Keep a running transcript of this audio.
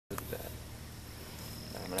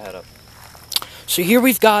gonna head up. So here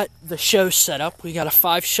we've got the show set up. We got a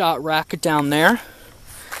 5-shot rack down there.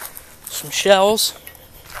 Some shells.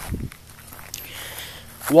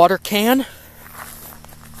 Water can.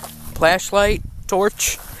 Flashlight.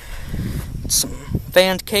 Torch. Some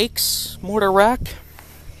fanned cakes. Mortar rack.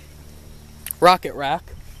 Rocket rack.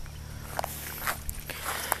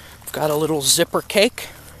 We've got a little zipper cake.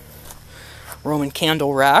 Roman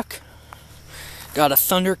candle rack. Got a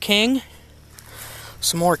Thunder King.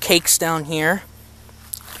 Some more cakes down here.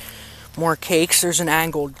 More cakes. There's an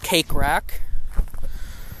angled cake rack.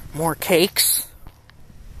 More cakes.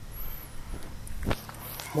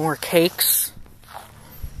 More cakes.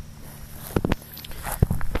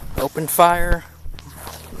 Open fire.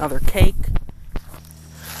 Another cake.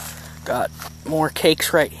 Got more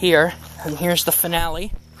cakes right here. And here's the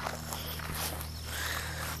finale.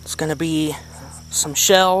 It's going to be some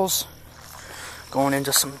shells. Going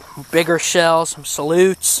into some bigger shells, some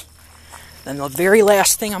salutes. Then the very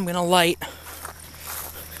last thing I'm going to light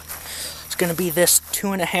is going to be this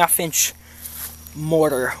 2.5-inch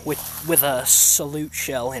mortar with a salute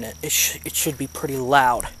shell in it. It should be pretty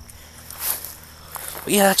loud.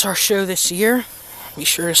 But yeah, that's our show this year. Be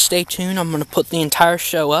sure to stay tuned. I'm going to put the entire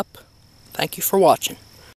show up. Thank you for watching.